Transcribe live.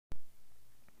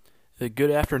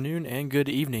Good afternoon and good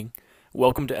evening.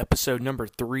 Welcome to episode number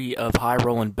 3 of High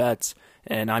Rollin' Bets,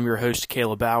 and I'm your host,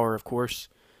 Caleb Bauer, of course.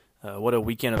 What a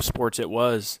weekend of sports it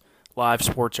was. Live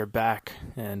sports are back,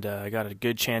 and I got a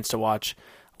good chance to watch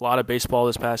a lot of baseball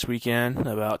this past weekend,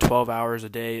 about 12 hours a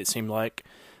day, it seemed like,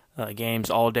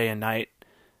 games all day and night.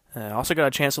 I also got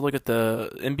a chance to look at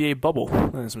the NBA bubble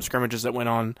and some scrimmages that went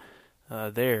on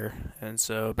there. And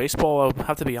so baseball, I'll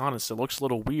have to be honest, it looks a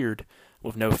little weird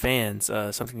with no fans,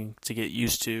 something to get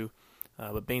used to.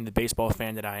 But being the baseball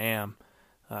fan that I am,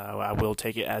 I will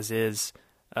take it as is.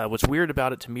 What's weird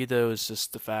about it to me, though, is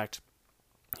just the fact,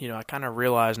 I kind of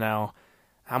realize now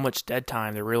how much dead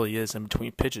time there really is in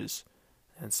between pitches.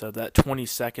 And so that 20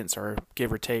 seconds, or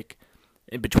give or take,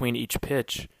 in between each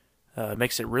pitch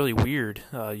makes it really weird.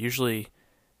 Usually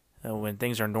when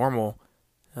things are normal,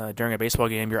 during a baseball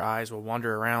game, your eyes will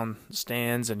wander around the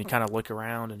stands and you kind of look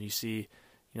around and you see,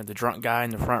 the drunk guy in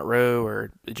the front row or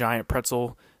the giant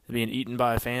pretzel being eaten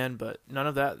by a fan, but none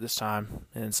of that this time.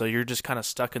 And so you're just kind of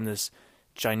stuck in this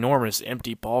ginormous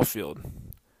empty ball field.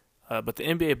 But the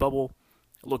NBA bubble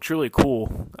looks really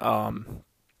cool.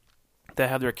 They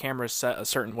have their cameras set a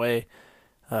certain way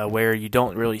where you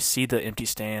don't really see the empty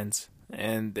stands.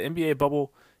 And the NBA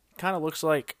bubble kind of looks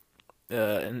like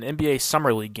an NBA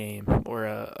Summer League game or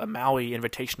a Maui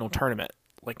Invitational tournament,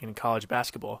 like in college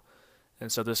basketball.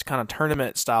 And so this kind of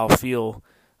tournament-style feel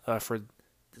for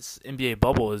this NBA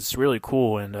bubble is really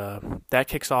cool, and that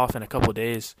kicks off in a couple of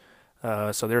days.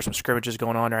 So there's some scrimmages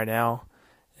going on right now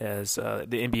as the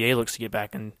NBA looks to get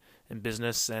back in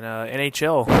business, and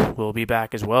NHL will be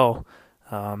back as well.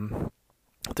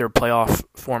 Their playoff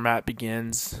format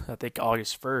begins, I think,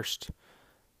 August 1st.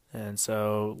 And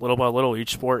so little by little,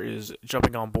 each sport is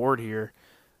jumping on board here.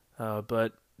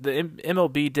 But the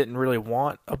MLB didn't really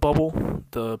want a bubble.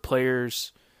 The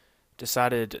players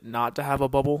decided not to have a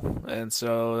bubble. And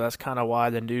so that's kind of why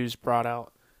the news brought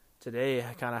out today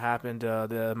kind of happened.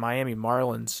 The Miami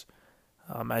Marlins,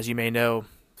 as you may know,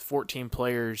 14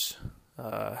 players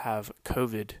have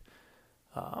COVID.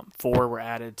 4 were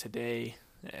added today,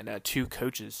 and 2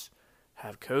 coaches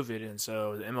have COVID, and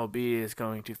so the MLB is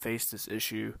going to face this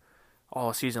issue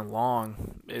all season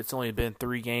long. It's only been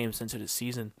 3 games into the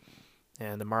season,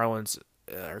 and the Marlins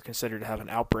are considered to have an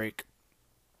outbreak.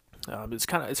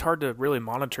 It's hard to really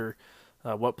monitor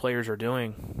what players are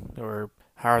doing or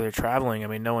how are they traveling. I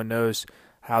mean, no one knows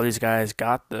how these guys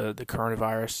got the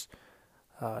coronavirus.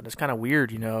 And it's kind of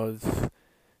weird,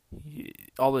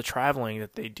 all the traveling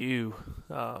that they do.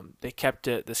 They kept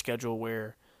it the schedule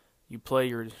where you play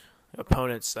your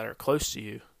opponents that are close to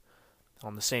you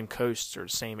on the same coasts or the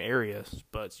same areas,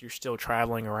 but you're still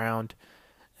traveling around.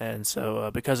 And so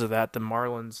because of that, the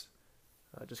Marlins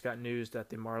just got news that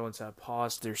the Marlins have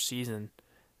paused their season,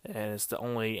 and it's the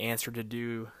only answer to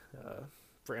do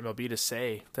for MLB to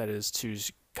say, that is to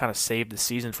kind of save the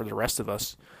season for the rest of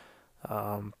us.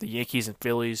 The Yankees and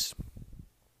Phillies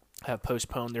have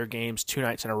postponed their games 2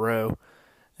 nights in a row,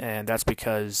 and that's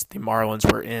because the Marlins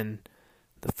were in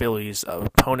the Phillies'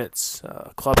 opponent's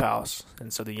clubhouse,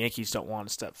 and so the Yankees don't want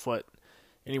to step foot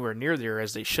anywhere near there,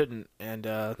 as they shouldn't, and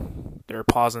they're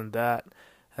pausing that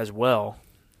as well.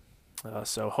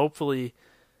 So hopefully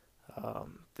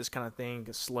this kind of thing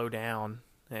can slow down,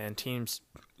 and teams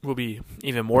will be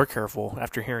even more careful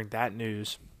after hearing that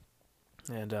news.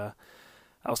 And I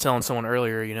was telling someone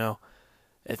earlier,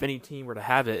 if any team were to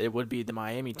have it, it would be the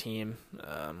Miami team.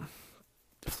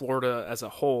 Florida as a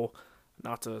whole,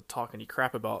 not to talk any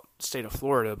crap about the state of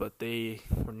Florida, but they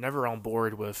were never on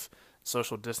board with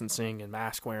social distancing and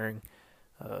mask wearing.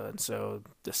 And so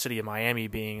the city of Miami,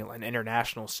 being an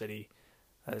international city,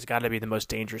 has got to be the most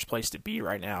dangerous place to be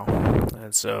right now.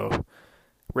 And so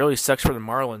really sucks for the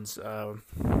Marlins.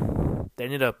 They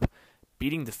ended up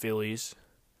beating the Phillies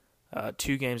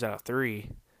 2 games out of 3,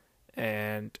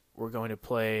 and we're going to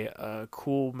play a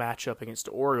cool matchup against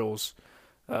the Orioles,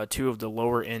 2 of the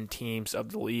lower-end teams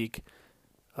of the league.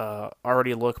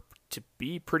 Already look to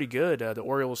be pretty good. The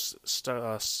Orioles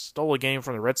stole a game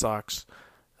from the Red Sox,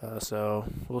 so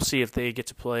we'll see if they get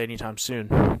to play anytime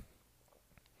soon.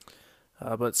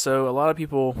 But so a lot of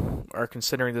people are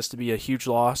considering this to be a huge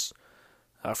loss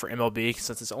for MLB,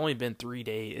 since it's only been 3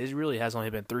 days. It really has only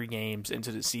been 3 games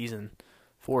into the season,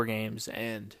 4 games,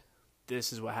 and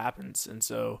this is what happens. And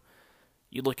so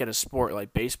you look at a sport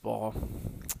like baseball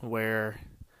where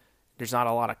there's not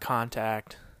a lot of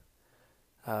contact.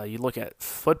 You look at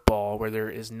football where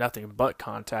there is nothing but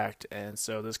contact, and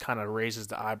so this kind of raises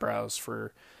the eyebrows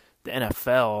for the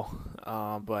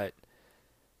NFL. But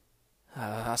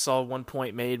I saw one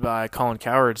point made by Colin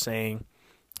Cowherd saying,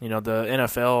 the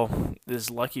NFL is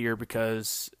luckier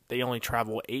because they only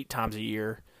travel 8 times a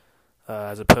year,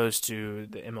 as opposed to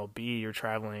the MLB. You're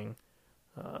traveling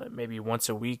maybe once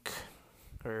a week,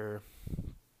 or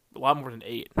a lot more than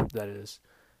 8, that is.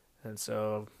 And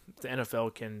so the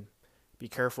NFL can be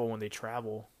careful when they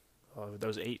travel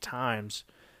those 8 times.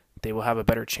 They will have a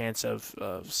better chance of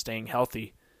staying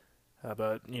healthy.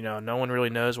 But, no one really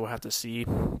knows. We'll have to see.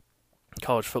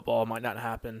 College football might not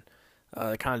happen.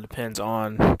 It kind of depends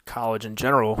on college in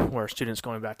general, where students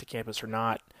going back to campus or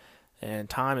not. And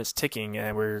time is ticking,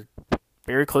 and we're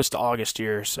very close to August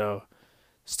here, so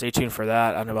stay tuned for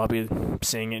that. I don't know if I'll be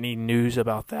seeing any news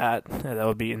about that. That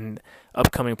will be in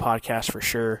upcoming podcasts for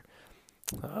sure.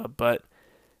 But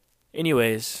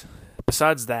anyways,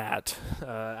 besides that,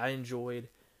 I enjoyed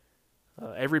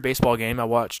every baseball game. I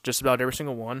watched just about every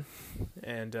single one,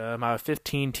 and my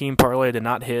 15-team parlay did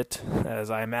not hit, as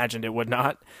I imagined it would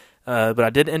not. But I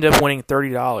did end up winning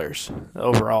 $30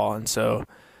 overall, and so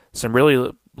some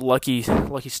really lucky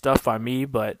stuff by me,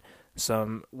 but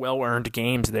some well-earned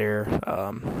games there.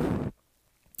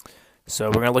 So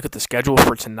we're going to look at the schedule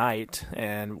for tonight,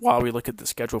 and while we look at the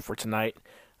schedule for tonight,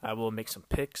 I will make some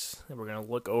picks, and we're going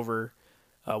to look over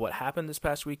what happened this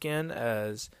past weekend,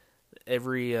 as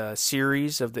every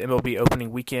series of the MLB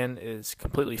opening weekend is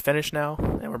completely finished now,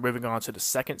 and we're moving on to the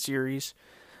second series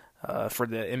for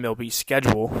the MLB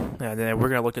schedule, and then we're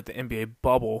going to look at the NBA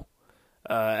bubble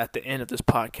at the end of this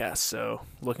podcast, so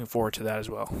looking forward to that as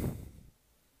well.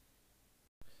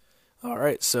 All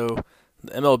right, so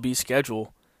the MLB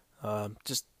schedule,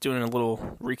 just doing a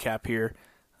little recap here.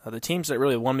 The teams that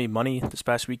really won me money this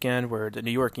past weekend were the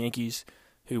New York Yankees,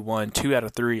 who won 2 out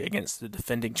of 3 against the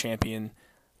defending champion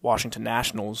Washington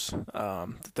Nationals.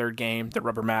 The third game, the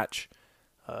rubber match,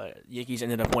 Yankees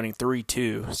ended up winning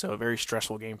 3-2, so a very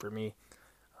stressful game for me.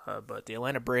 But the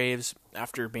Atlanta Braves,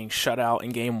 after being shut out in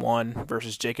Game 1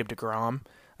 versus Jacob deGrom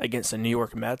against the New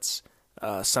York Mets,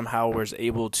 somehow was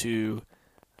able to,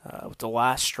 with the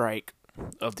last strike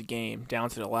of the game, down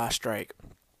to the last strike,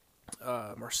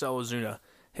 Marcell Ozuna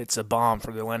hits a bomb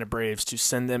for the Atlanta Braves to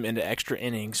send them into extra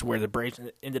innings, where the Braves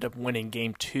ended up winning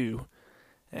Game 2.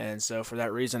 And so for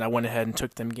that reason, I went ahead and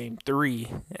took them Game 3.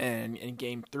 And in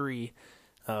Game 3,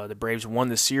 the Braves won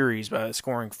the series by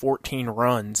scoring 14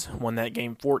 runs, won that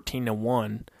game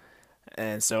 14-1.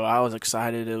 And so I was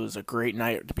excited. It was a great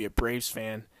night to be a Braves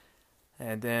fan.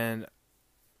 And then,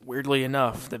 weirdly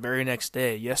enough, the very next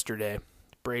day, yesterday,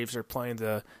 the Braves are playing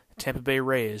the Tampa Bay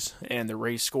Rays, and the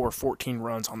Rays score 14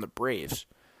 runs on the Braves.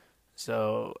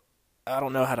 So I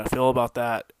don't know how to feel about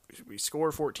that. We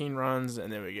score 14 runs,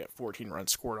 and then we get 14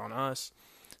 runs scored on us.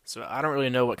 So I don't really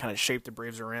know what kind of shape the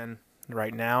Braves are in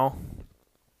right now.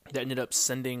 That ended up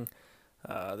sending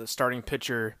the starting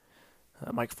pitcher,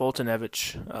 Mike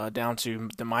Foltynewicz, down to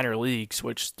the minor leagues,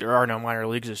 which there are no minor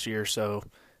leagues this year. So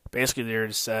basically they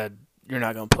just said, you're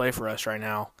not going to play for us right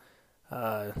now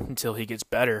until he gets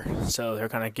better. So they're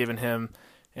kind of giving him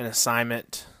an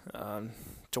assignment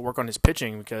to work on his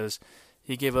pitching, because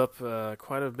he gave up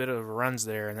quite a bit of runs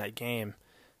there in that game.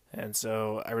 And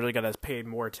so I really got to pay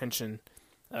more attention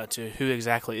to who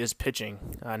exactly is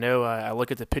pitching. I know I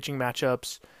look at the pitching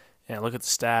matchups and I look at the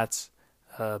stats,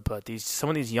 but some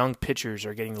of these young pitchers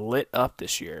are getting lit up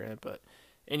this year. But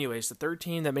anyways, the third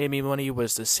team that made me money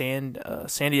was the San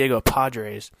Diego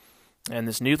Padres. And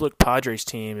this new-look Padres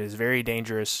team is very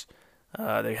dangerous.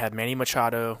 They had Manny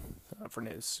Machado,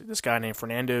 this guy named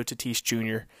Fernando Tatis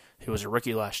Jr., who was a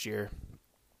rookie last year.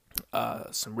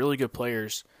 Some really good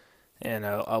players, and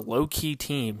a low-key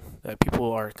team that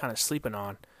people are kind of sleeping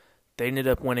on. They ended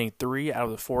up winning 3 out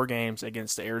of the 4 games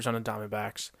against the Arizona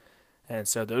Diamondbacks. And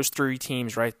so those 3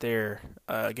 teams right there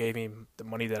gave me the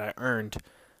money that I earned.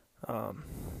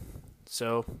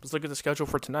 So let's look at the schedule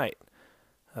for tonight.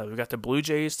 We've got the Blue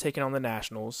Jays taking on the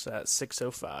Nationals at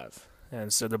 6:05.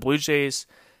 And so the Blue Jays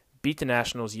beat the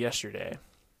Nationals yesterday.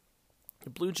 The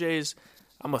Blue Jays,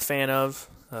 I'm a fan of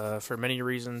for many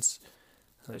reasons.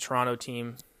 The Toronto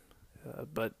team,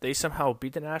 but they somehow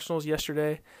beat the Nationals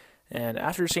yesterday. And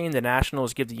after seeing the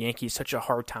Nationals give the Yankees such a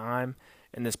hard time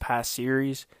in this past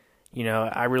series,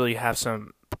 I really have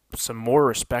some more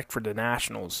respect for the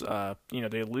Nationals.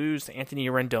 They lose Anthony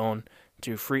Rendon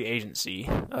to free agency.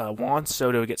 Juan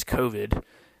Soto gets COVID.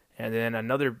 And then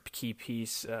another key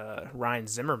piece, Ryan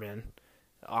Zimmerman,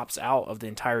 opts out of the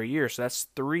entire year. So that's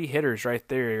 3 hitters right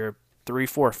there, 3,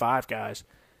 4, 5 guys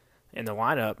in the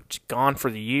lineup, just gone for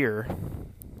the year.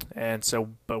 And so,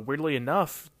 but weirdly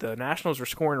enough, the Nationals are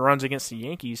scoring runs against the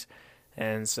Yankees,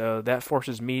 and so that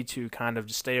forces me to kind of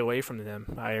stay away from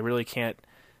them. I really can't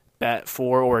bet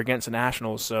for or against the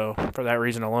Nationals, so for that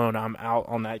reason alone, I'm out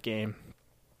on that game.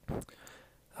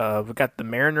 We got the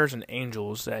Mariners and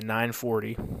Angels at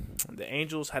 9:40. The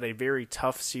Angels had a very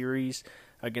tough series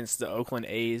against the Oakland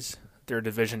A's, their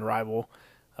division rival.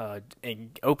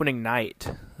 In opening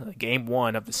night, game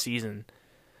 1 of the season,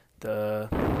 the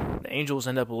Angels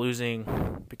end up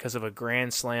losing because of a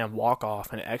grand slam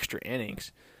walk-off in extra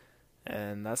innings.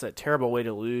 And that's a terrible way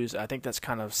to lose. I think that's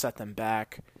kind of set them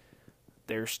back.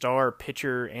 Their star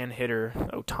pitcher and hitter,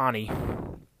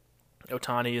 Ohtani.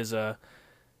 Ohtani is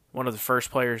one of the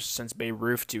first players since Babe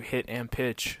Ruth to hit and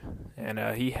pitch. And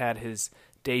he had his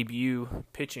debut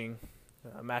pitching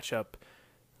matchup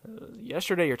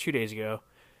yesterday or 2 days ago.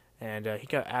 And he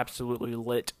got absolutely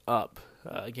lit up.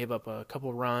 Gave up a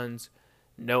couple runs,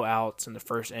 no outs in the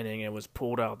first inning, and was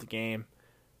pulled out of the game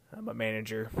by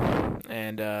manager.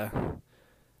 And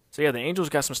so, yeah, the Angels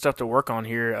got some stuff to work on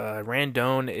here.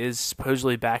 Randon is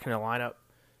supposedly back in the lineup,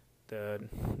 the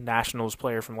Nationals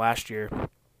player from last year.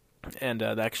 And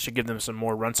that should give them some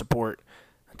more run support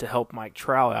to help Mike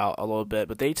Trout out a little bit.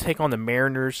 But they take on the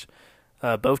Mariners.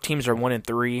 Both teams are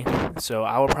 1-3, so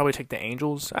I will probably take the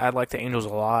Angels. I like the Angels a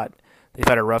lot. They've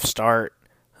had a rough start,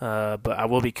 but I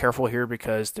will be careful here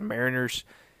because the Mariners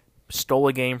stole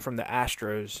a game from the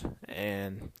Astros,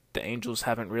 and the Angels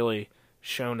haven't really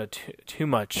shown too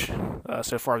much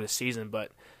so far this season.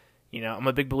 But I'm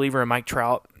a big believer in Mike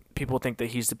Trout. People think that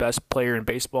he's the best player in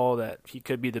baseball, that he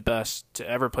could be the best to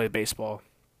ever play baseball.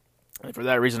 And for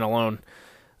that reason alone,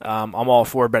 I'm all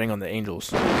for betting on the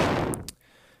Angels.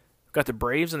 Got the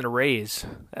Braves and the Rays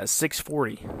at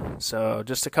 6:40. So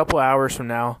just a couple hours from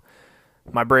now,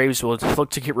 my Braves will look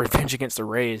to get revenge against the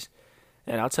Rays.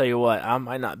 And I'll tell you what, I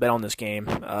might not bet on this game.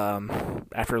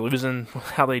 After losing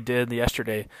how they did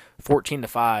yesterday,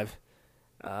 14-5,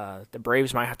 the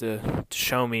Braves might have to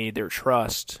show me their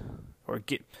trust, or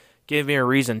give me a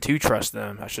reason to trust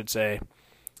them, I should say.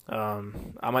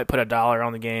 I might put $1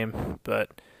 on the game,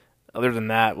 but other than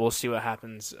that, we'll see what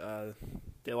happens.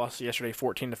 They lost yesterday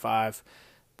 14-5.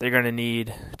 They're going to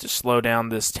need to slow down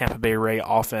this Tampa Bay Ray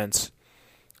offense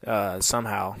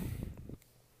somehow.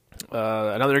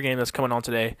 Another game that's coming on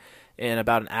today, in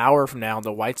about an hour from now,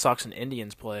 the White Sox and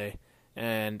Indians play,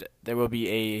 and there will be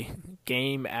a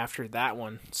game after that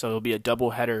one, so it'll be a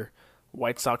doubleheader,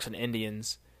 White Sox and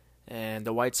Indians, and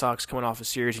the White Sox coming off a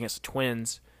series against the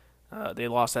Twins. They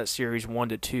lost that series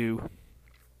 1-2.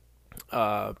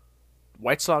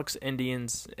 White Sox,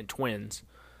 Indians, and Twins,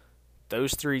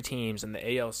 those three teams in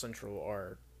the AL Central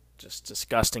are just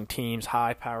disgusting teams,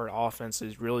 high-powered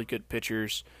offenses, really good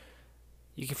pitchers.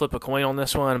 You can flip a coin on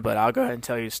this one, but I'll go ahead and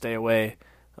tell you to stay away.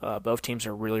 Both teams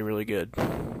are really, really good.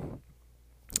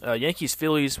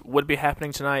 Yankees-Phillies would be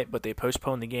happening tonight, but they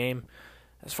postponed the game,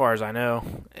 as far as I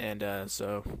know. And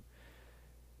so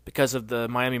because of the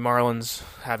Miami Marlins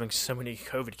having so many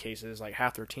COVID cases, like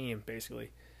half their team,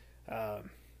 basically,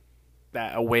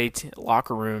 that away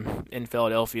locker room in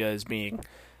Philadelphia is being,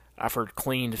 I've heard,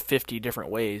 cleaned 50 different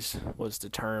ways was the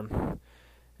term.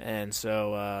 And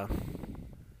so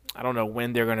I don't know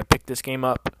when they're going to pick this game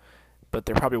up, but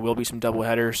there probably will be some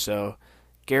doubleheaders. So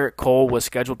Garrett Cole was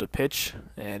scheduled to pitch,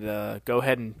 and go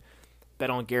ahead and bet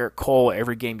on Garrett Cole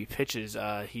every game he pitches.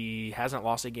 He hasn't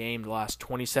lost a game the last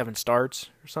 27 starts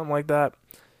or something like that.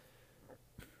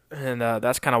 And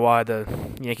that's kind of why the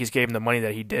Yankees gave him the money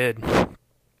that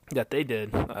they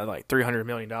did, like $300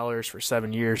 million for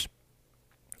 7 years.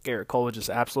 Garrett Cole is just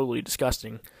absolutely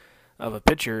disgusting of a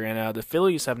pitcher, and the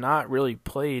Phillies have not really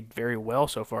played very well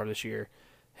so far this year.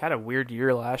 Had a weird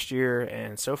year last year,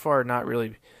 and so far not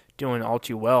really doing all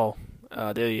too well.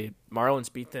 The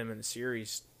Marlins beat them in the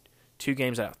series 2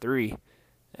 games out of 3,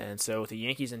 and so with the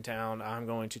Yankees in town, I'm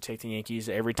going to take the Yankees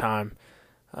every time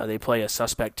they play a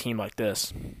suspect team like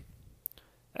this.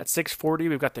 At 6:40,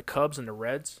 we've got the Cubs and the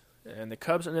Reds. And the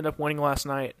Cubs ended up winning last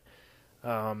night.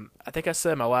 I think I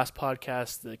said in my last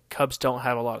podcast the Cubs don't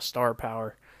have a lot of star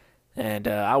power, and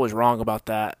I was wrong about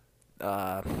that.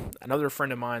 Another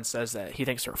friend of mine says that he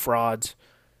thinks they're frauds.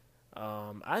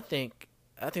 I think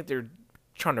they're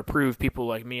trying to prove people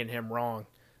like me and him wrong.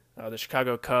 The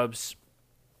Chicago Cubs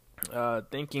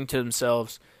thinking to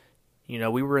themselves, we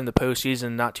were in the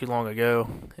postseason not too long ago,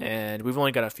 and we've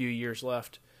only got a few years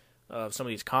left of some of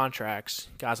these contracts.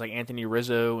 Guys like Anthony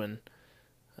Rizzo and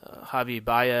Javi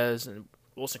Baez and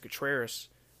Wilson Contreras,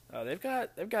 they've got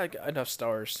enough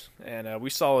stars, and we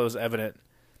saw it was evident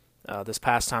this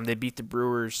past time. They beat the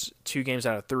Brewers 2 games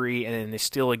out of 3, and then they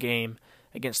steal a game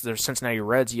against the Cincinnati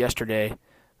Reds yesterday.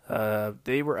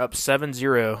 They were up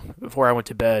 7-0 before I went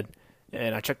to bed,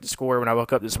 and I checked the score when I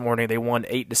woke up this morning. They won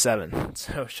 8-7.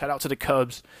 So shout out to the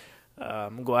Cubs.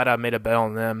 I'm glad I made a bet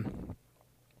on them.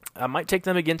 I might take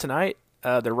them again tonight.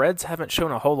 The Reds haven't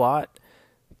shown a whole lot.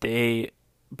 They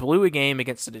blew a game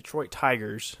against the Detroit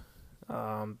Tigers.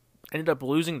 Ended up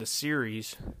losing the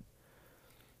series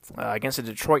against the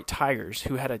Detroit Tigers,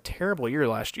 who had a terrible year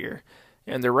last year.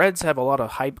 And the Reds have a lot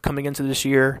of hype coming into this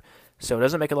year, so it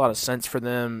doesn't make a lot of sense for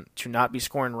them to not be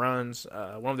scoring runs.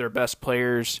 One of their best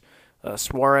players,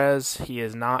 Suarez, he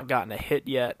has not gotten a hit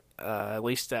yet. At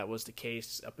least that was the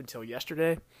case up until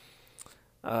yesterday.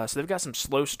 So they've got some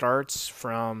slow starts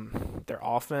from their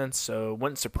offense, so it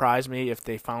wouldn't surprise me if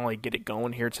they finally get it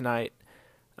going here tonight.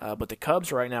 But the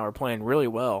Cubs right now are playing really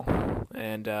well,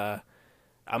 and I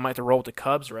might have to roll with the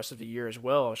Cubs the rest of the year as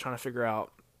well. I was trying to figure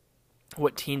out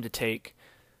what team to take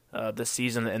this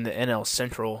season in the NL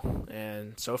Central,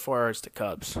 and so far it's the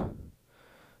Cubs.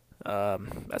 At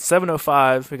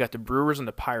 7:05, we got the Brewers and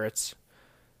the Pirates.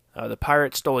 The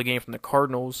Pirates stole a game from the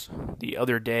Cardinals the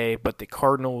other day, but the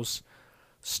Cardinals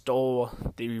stole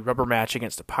the rubber match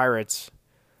against the Pirates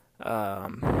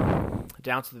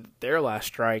down to their last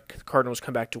strike. The Cardinals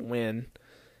come back to win,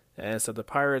 and so the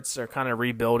Pirates are kind of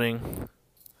rebuilding.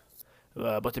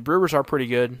 But the Brewers are pretty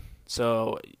good,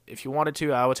 so if you wanted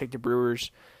to, I would take the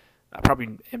Brewers. I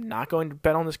probably am not going to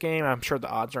bet on this game. I'm sure the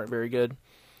odds aren't very good.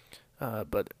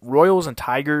 But Royals and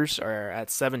Tigers are at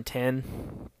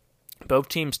 7-10. Both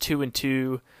teams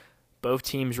 2-2. Both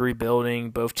teams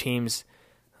rebuilding. Both teams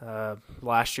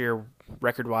last year,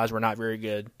 record-wise, were not very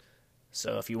good.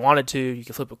 So if you wanted to, you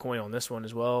could flip a coin on this one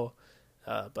as well.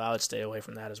 But I would stay away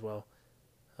from that as well.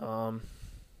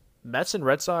 Mets and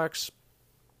Red Sox.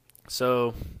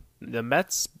 So the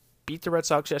Mets beat the Red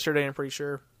Sox yesterday, I'm pretty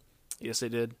sure. Yes, they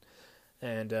did.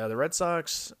 And the Red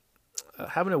Sox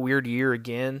having a weird year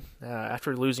again.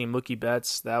 After losing Mookie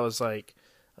Betts, that was like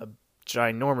a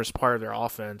ginormous part of their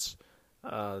offense.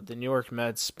 The New York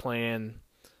Mets playing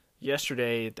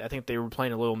yesterday, I think they were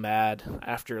playing a little mad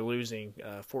after losing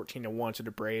 14-1 to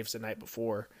the Braves the night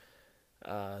before.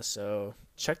 So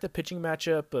check the pitching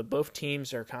matchup, but both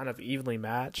teams are kind of evenly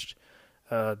matched.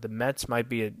 The Mets might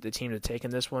be the team to take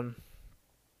in this one,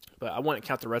 but I wouldn't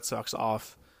count the Red Sox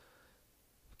off.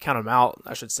 Count them out,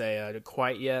 I should say,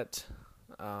 quite yet.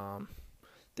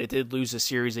 They did lose a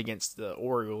series against the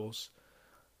Orioles,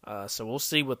 so we'll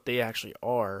see what they actually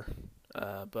are.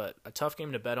 But a tough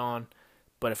game to bet on,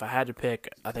 but if I had to pick,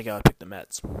 I think I would pick the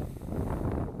Mets.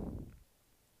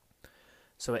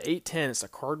 So at 8:10, it's the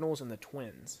Cardinals and the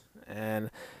Twins,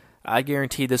 and I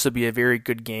guarantee this will be a very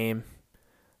good game.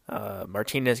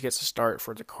 Martinez gets a start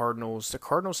for the Cardinals. The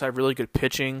Cardinals have really good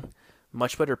pitching,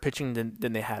 much better pitching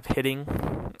than they have hitting,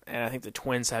 and I think the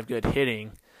Twins have good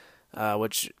hitting,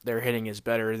 which their hitting is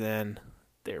better than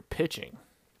their pitching.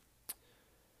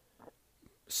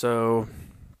 So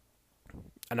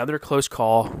another close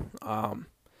call.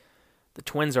 The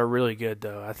Twins are really good,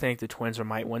 though. I think the Twins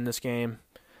might win this game.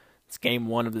 It's game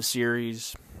one of the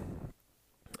series.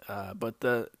 But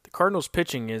the Cardinals'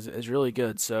 pitching is really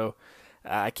good, so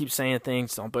I keep saying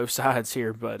things on both sides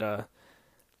here, but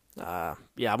I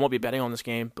won't be betting on this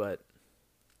game, but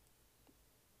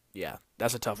yeah,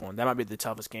 that's a tough one. That might be the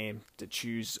toughest game to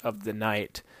choose of the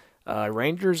night.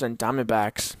 Rangers and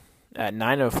Diamondbacks at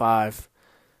 9:05.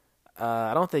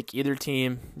 I don't think either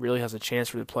team really has a chance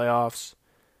for the playoffs,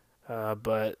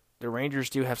 but the Rangers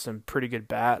do have some pretty good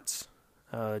bats.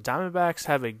 Diamondbacks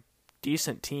have a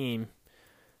decent team.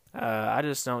 I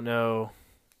just don't know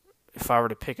if I were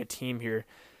to pick a team here.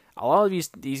 A lot of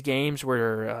these games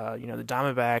where the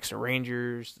Diamondbacks, the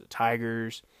Rangers, the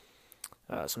Tigers,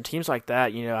 some teams like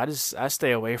that, I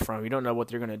stay away from. You don't know what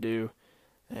they're going to do,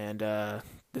 and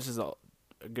this is a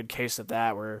good case of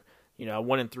that where a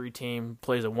 1-3 team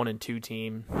plays a 1-2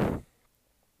 team.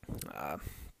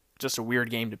 Just a weird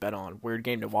game to bet on, weird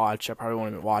game to watch. I probably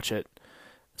won't even watch it.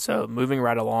 So moving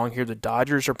right along here, the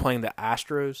Dodgers are playing the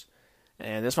Astros.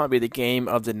 And this might be the game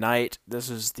of the night. This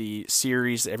is the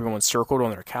series that everyone circled on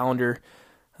their calendar.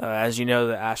 As you know,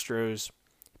 the Astros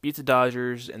beat the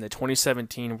Dodgers in the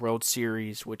 2017 World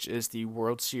Series, which is the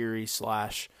World Series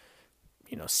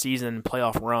 / season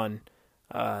playoff run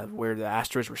where the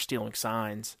Astros were stealing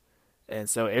signs. And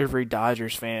so every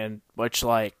Dodgers fan, much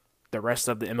like the rest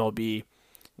of the MLB,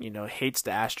 hates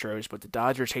the Astros, but the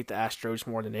Dodgers hate the Astros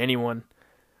more than anyone.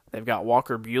 They've got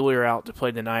Walker Buehler out to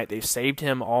play tonight. They've saved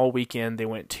him all weekend. They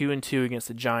went 2-2 against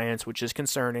the Giants, which is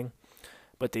concerning.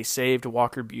 But they saved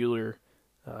Walker Buehler,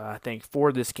 I think,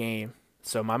 for this game.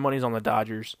 So my money's on the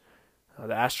Dodgers.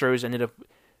 The Astros ended up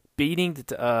beating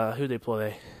who they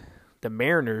play? The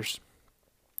Mariners.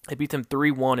 They beat them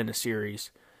 3-1 in a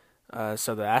series.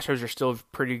 So the Astros are still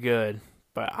pretty good.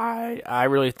 But I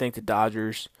really think the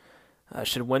Dodgers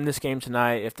should win this game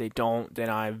tonight. If they don't, then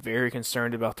I'm very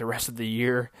concerned about the rest of the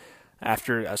year.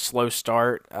 After a slow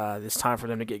start, it's time for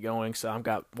them to get going. So I've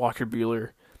got Walker Buehler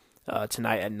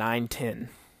tonight at 9:10.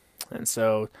 And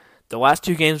so the last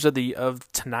two games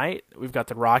of tonight, we've got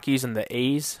the Rockies and the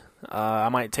A's. I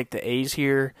might take the A's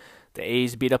here. The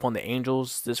A's beat up on the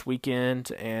Angels this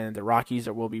weekend, and the Rockies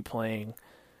will be playing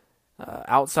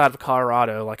outside of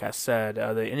Colorado. Like I said,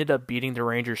 they ended up beating the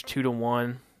Rangers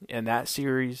 2-1 in that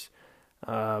series,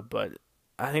 but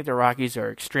I think the Rockies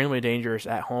are extremely dangerous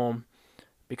at home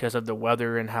because of the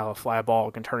weather and how a fly ball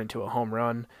can turn into a home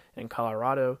run in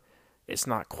Colorado. It's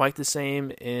not quite the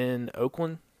same in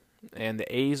Oakland, and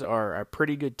the A's are a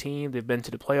pretty good team. They've been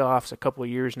to the playoffs a couple of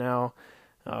years now.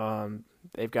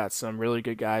 They've got some really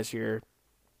good guys here.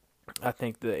 I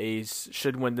think the A's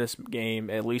should win this game,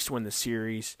 at least win the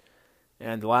series.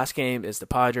 And the last game is the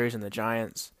Padres and the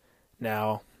Giants.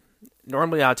 Now,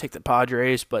 normally I'd take the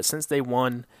Padres, but since they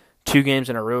won 2 games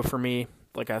in a row for me,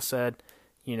 like I said,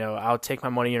 I'll take my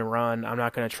money and run. I'm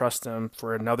not going to trust them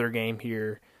for another game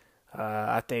here.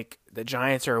 I think the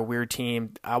Giants are a weird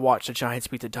team. I watched the Giants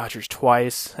beat the Dodgers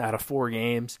twice out of 4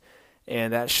 games,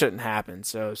 and that shouldn't happen.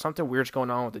 So something weird's going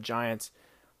on with the Giants.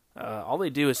 All they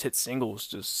do is hit singles,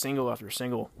 just single after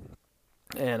single.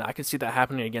 And I can see that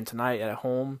happening again tonight at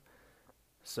home.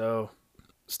 So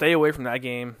stay away from that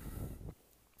game.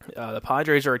 The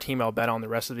Padres are a team I'll bet on the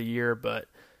rest of the year, but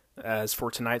as for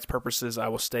tonight's purposes, I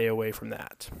will stay away from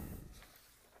that.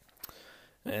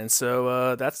 And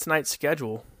so that's tonight's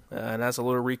schedule. And that's a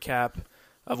little recap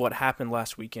of what happened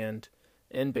last weekend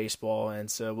in baseball. And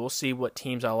so we'll see what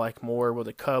teams I like more. Will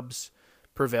the Cubs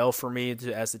prevail for me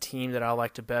as the team that I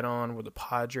like to bet on? Will the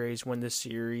Padres win this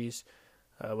series?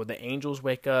 Will the Angels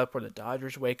wake up? Or the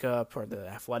Dodgers wake up? Are the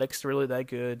Athletics really that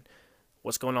good?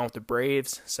 What's going on with the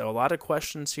Braves? So a lot of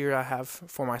questions here I have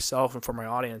for myself and for my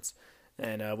audience.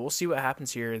 And we'll see what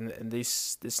happens here in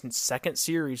this second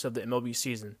series of the MLB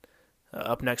season.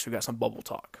 Up next, we got some bubble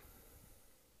talk.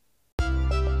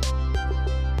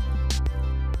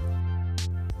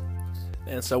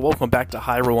 And so welcome back to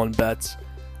High Rolling Bets.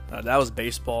 That was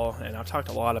baseball, and I've talked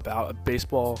a lot about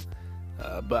baseball,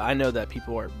 but I know that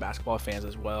people are basketball fans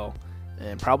as well,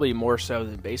 and probably more so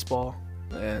than baseball.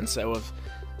 And so with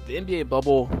the NBA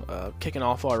bubble kicking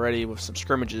off already with some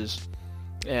scrimmages,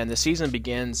 and the season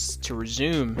begins to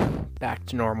resume back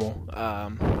to normal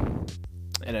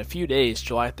in a few days,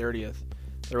 July 30th,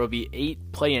 there will be 8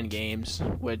 play-in games,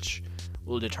 which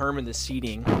will determine the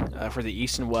seeding for the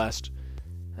East and West.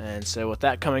 And so with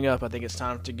that coming up, I think it's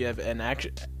time to give an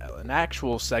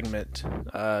actual segment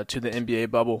to the NBA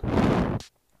bubble.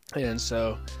 And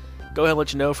so go ahead and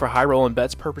let you know, for high rolling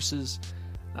bets purposes,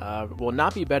 we'll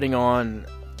not be betting on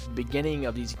the beginning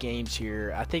of these games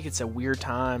here. I think it's a weird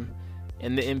time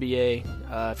in the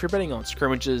NBA. If you're betting on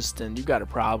scrimmages, then you've got a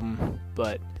problem.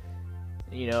 But,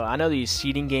 I know these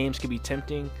seeding games can be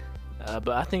tempting. But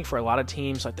I think for a lot of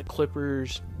teams like the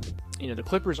Clippers, the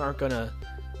Clippers aren't going to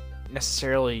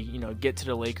necessarily, get to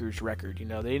the Lakers record.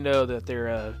 They know that they're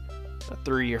a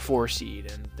 3 or 4 seed,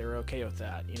 and they're okay with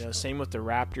that. Same with the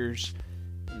Raptors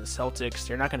and the Celtics.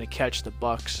 They're not going to catch the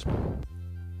Bucks.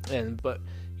 But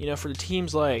for the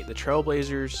teams like the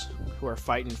Trailblazers, who are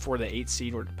fighting for the 8th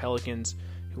seed, or the Pelicans,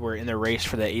 who are in the race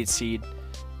for the 8th seed,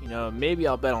 maybe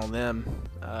I'll bet on them.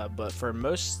 But for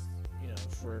most,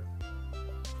 for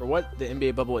what the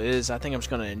NBA bubble is, I think I'm just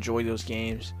going to enjoy those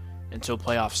games until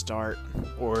playoffs start,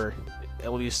 or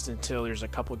at least until there's a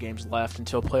couple games left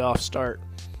until playoffs start.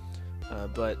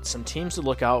 But some teams to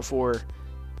look out for: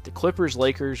 the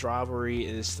Clippers-Lakers rivalry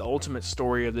is the ultimate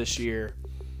story of this year.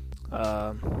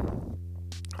 I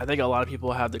think a lot of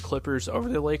people have the Clippers over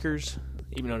the Lakers,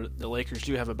 even though the Lakers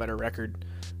do have a better record.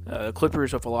 The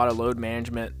Clippers, with a lot of load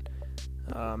management,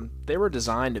 they were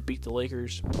designed to beat the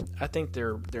Lakers. I think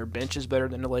their bench is better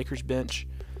than the Lakers' bench.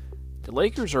 The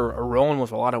Lakers are rolling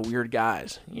with a lot of weird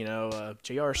guys.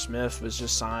 J.R. Smith was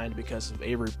just signed because of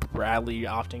Avery Bradley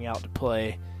opting out to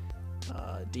play.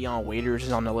 Dion Waiters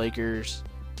is on the Lakers.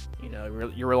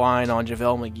 You're relying on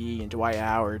JaVale McGee and Dwight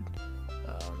Howard,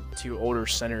 2 older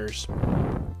centers.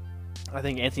 I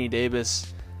think Anthony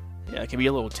Davis can be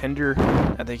a little tender.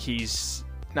 I think he's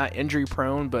not injury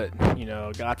prone, but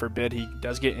God forbid he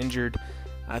does get injured.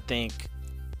 I think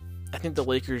the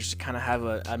Lakers kind of have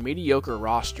a mediocre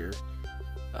roster.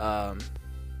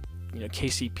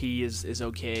 KCP is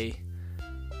okay.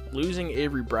 Losing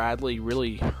Avery Bradley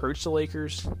really hurts the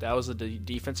Lakers. That was the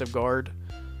defensive guard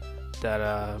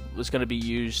that was going to be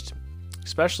used,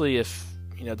 especially if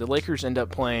the Lakers end up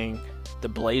playing the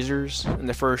Blazers in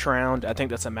the first round. I think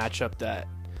that's a matchup that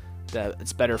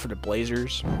it's better for the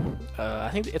Blazers. I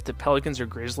think if the Pelicans or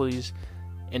Grizzlies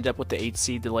end up with the 8th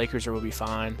seed, the Lakers will be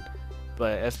fine.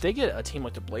 But if they get a team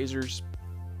like the Blazers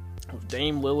with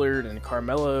Dame Lillard and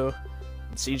Carmelo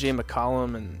and CJ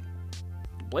McCollum and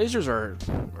Blazers are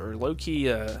low-key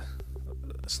a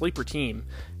sleeper team.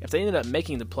 If they ended up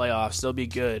making the playoffs, they'll be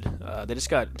good. They just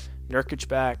got Nurkic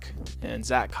back and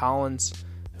Zach Collins,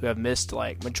 who have missed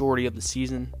like majority of the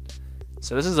season.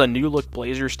 So this is a new-look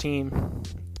Blazers team.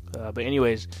 But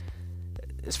anyways,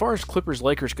 as far as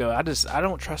Clippers-Lakers go, I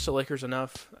don't trust the Lakers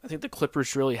enough. I think the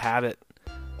Clippers really have it.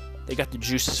 They got the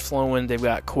juices flowing. They've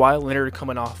got Kawhi Leonard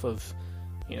coming off of,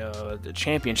 the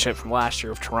championship from last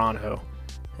year of Toronto,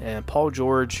 and Paul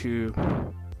George, who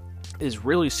is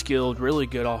really skilled, really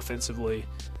good offensively,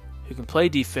 who can play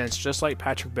defense just like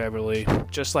Patrick Beverley,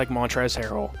 just like Montrezl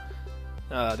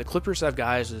Harrell. The Clippers have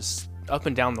guys just up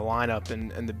and down the lineup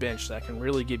and the bench that can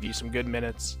really give you some good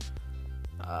minutes.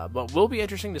 But will be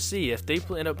interesting to see if they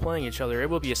end up playing each other. It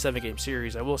will be a 7-game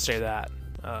series, I will say that.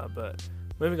 But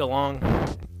moving along,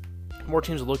 more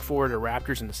teams to look for: the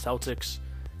Raptors and the Celtics.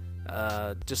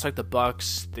 Just like the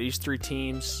Bucks, these three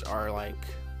teams are like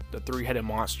the three-headed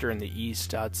monster in the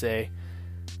East, I'd say.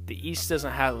 The East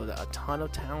doesn't have a ton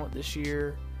of talent this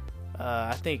year.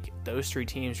 I think those three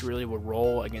teams really would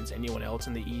roll against anyone else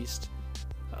in the East.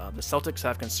 The Celtics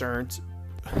have concerns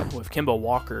with Kemba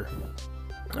Walker.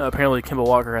 Apparently, Kemba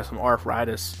Walker has some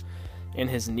arthritis in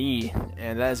his knee,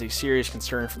 and that is a serious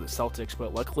concern for the Celtics.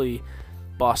 But luckily,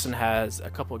 Boston has a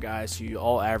couple of guys who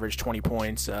all average 20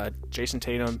 points. Jason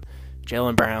Tatum,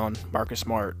 Jaylen Brown, Marcus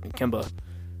Smart, and Kemba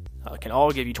can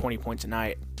all give you 20 points a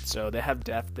night. So they have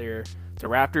depth there. The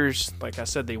Raptors, like I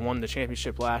said, they won the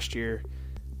championship last year.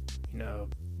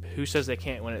 Who says they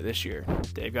can't win it this year?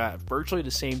 They've got virtually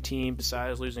the same team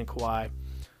besides losing Kawhi.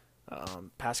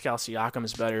 Pascal Siakam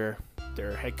is better.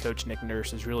 Their head coach, Nick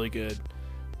Nurse, is really good.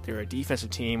 They're a defensive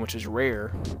team, which is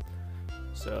rare.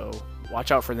 So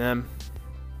watch out for them.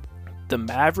 The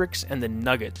Mavericks and the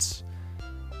Nuggets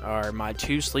are my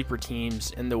two sleeper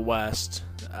teams in the West.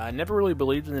 I never really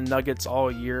believed in the Nuggets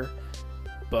all year,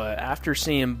 but after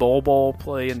seeing Bol Bol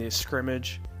play in the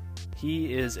scrimmage,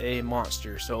 he is a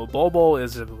monster. So Bol Bol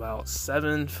is about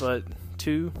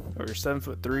 7'2" or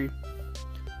 7'3".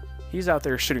 He's out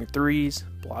there shooting threes,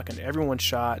 blocking everyone's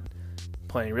shot,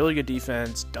 playing really good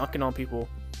defense, dunking on people.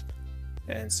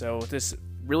 And so with this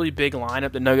really big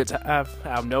lineup the Nuggets have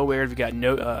out of nowhere, we've got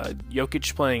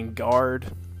Jokic playing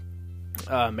guard,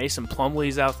 Mason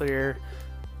Plumlee's out there,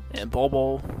 and Bol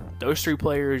Bol. Those three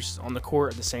players on the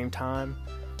court at the same time.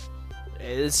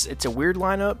 It's a weird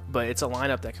lineup, but it's a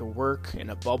lineup that could work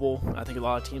in a bubble. I think a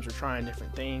lot of teams are trying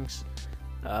different things.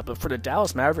 But for the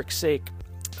Dallas Mavericks' sake,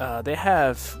 they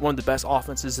have one of the best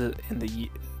offenses in the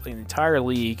entire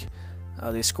league.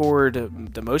 They scored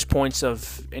the most points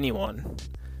of anyone.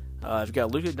 You've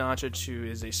got Luka Doncic, who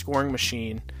is a scoring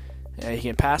machine. He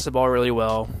can pass the ball really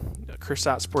well.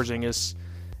 Kristaps Porzingis,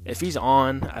 if he's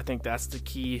on, I think that's the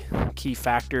key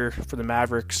factor for the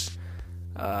Mavericks.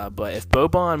 But if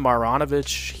Boban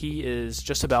Marjanovic, he is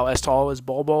just about as tall as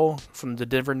Bol Bol from the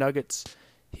Denver Nuggets.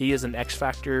 He is an X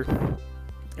factor.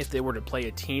 If they were to play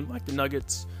a team like the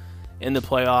Nuggets in the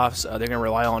playoffs, they're going to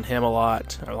rely on him a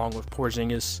lot, along with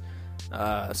Porzingis.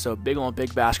 So big on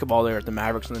big basketball there at the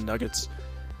Mavericks and the Nuggets.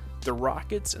 The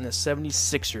Rockets and the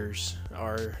 76ers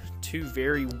are two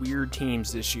very weird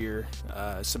teams this year.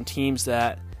 Some teams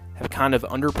that have kind of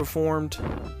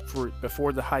underperformed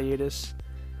before the hiatus.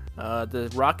 The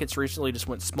Rockets recently just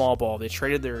went small ball. They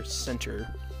traded their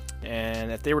center,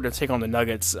 and if they were to take on the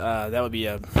Nuggets, that would be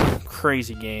a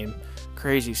crazy game,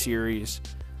 crazy series,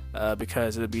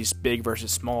 because it would be big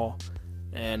versus small.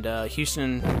 And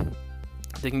Houston,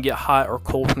 they can get hot or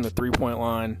cold from the three-point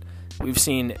line. We've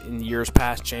seen in years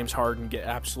past James Harden get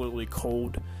absolutely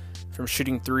cold from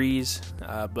shooting threes,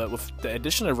 but with the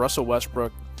addition of Russell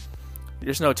Westbrook,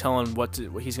 there's no telling what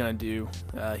he's going to do.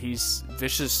 He's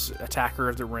vicious attacker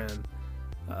of the rim,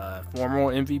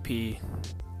 former MVP.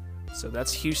 So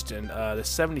that's Houston. The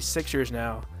 76ers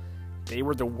now, they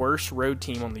were the worst road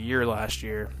team on the year last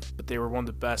year, but they were one of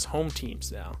the best home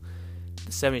teams now.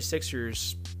 The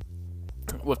 76ers,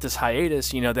 with this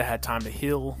hiatus, they had time to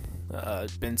heal.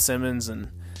 Ben Simmons and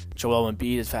Joel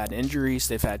Embiid have had injuries.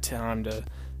 They've had time to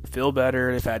feel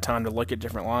better. They've had time to look at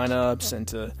different lineups,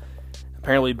 and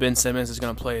apparently Ben Simmons is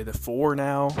going to play the 4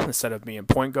 now instead of being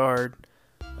point guard,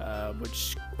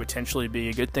 which would potentially be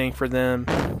a good thing for them.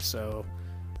 So,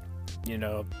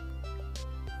 the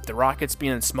Rockets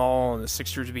being small and the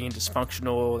Sixers being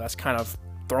dysfunctional, that's kind of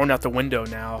thrown out the window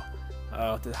now,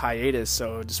 the hiatus.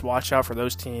 So just watch out for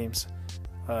those teams.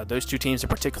 Those two teams in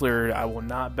particular, I will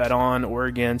not bet on or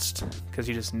against, because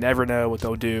you just never know what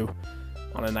they'll do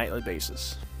on a nightly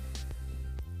basis.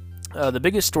 The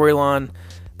biggest storyline,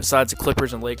 besides the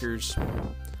Clippers and Lakers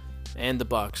and the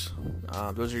Bucks,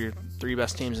 those are your three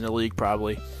best teams in the league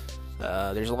probably.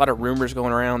 There's a lot of rumors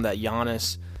going around that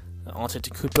Giannis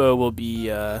Antetokounmpo will be.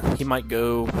 He might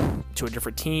go to a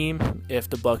different team if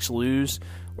the Bucks lose,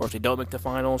 or if they don't make the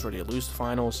finals, or they lose the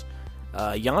finals.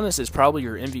 Giannis is probably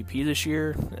your MVP this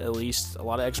year. At least a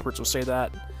lot of experts will say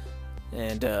that.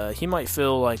 And he might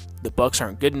feel like the Bucks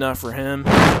aren't good enough for him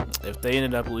if they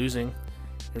ended up losing.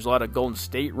 There's a lot of Golden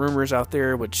State rumors out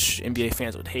there, which NBA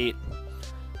fans would hate.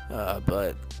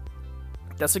 But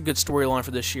that's a good storyline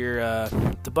for this year.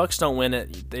 The Bucks don't win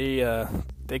it,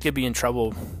 they could be in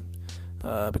trouble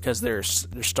because their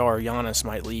star Giannis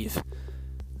might leave.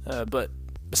 But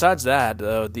besides that,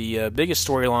 the biggest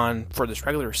storyline for this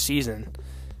regular season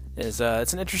is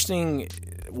it's an interesting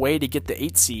way to get the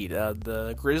 8 seed.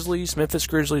 The Memphis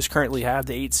Grizzlies currently have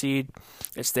the 8 seed.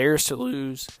 It's theirs to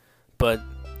lose, but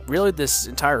really this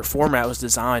entire format was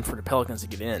designed for the Pelicans to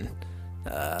get in.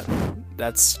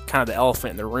 That's kind of the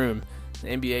elephant in the room. The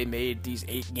NBA made these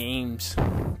 8 games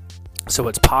so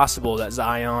it's possible that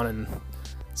Zion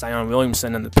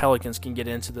Williamson and the Pelicans can get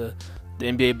into the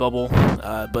NBA bubble.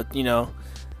 But, you know,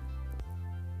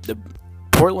 the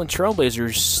Portland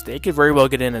Trailblazers, they could very well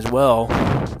get in as well.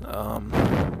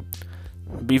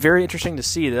 Be very interesting to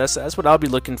see. That's what I'll be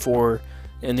looking for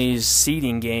in these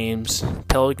seeding games.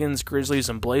 Pelicans, Grizzlies,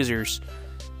 and Blazers.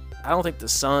 I don't think the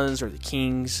Suns or the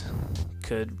Kings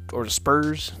could, or the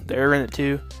Spurs, they're in it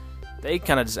too. They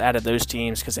kind of just added those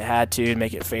teams because they had to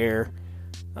make it fair.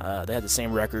 They had the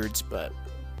same records, but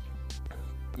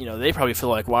you know, they probably feel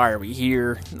like, why are we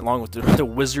here? Along with the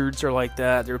Wizards are like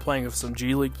that. They're playing with some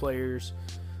G League players.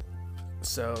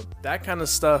 So that kind of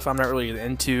stuff I'm not really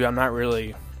into. I'm not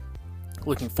really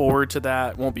looking forward to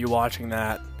that. Won't be watching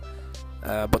that.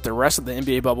 But the rest of the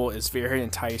NBA bubble is very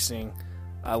enticing.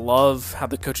 I love how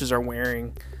the coaches are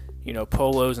wearing, you know,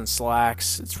 polos and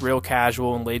slacks. It's real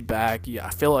casual and laid back. Yeah,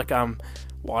 I feel like I'm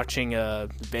watching a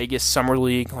Vegas Summer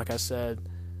League, like I said.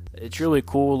 It's really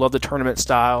cool. Love the tournament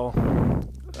style,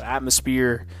 the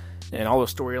atmosphere, and all the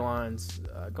storylines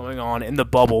going on in the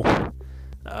bubble.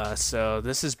 So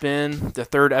this has been the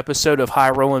 3rd episode of High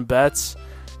Rollin' Bets,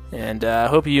 and I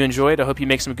hope you enjoyed. I hope you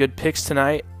make some good picks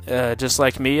tonight, just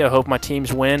like me. I hope my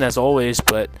teams win, as always,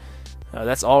 but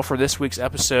that's all for this week's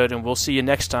episode, and we'll see you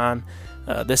next time.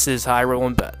 This is High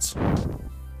Rollin' Bets.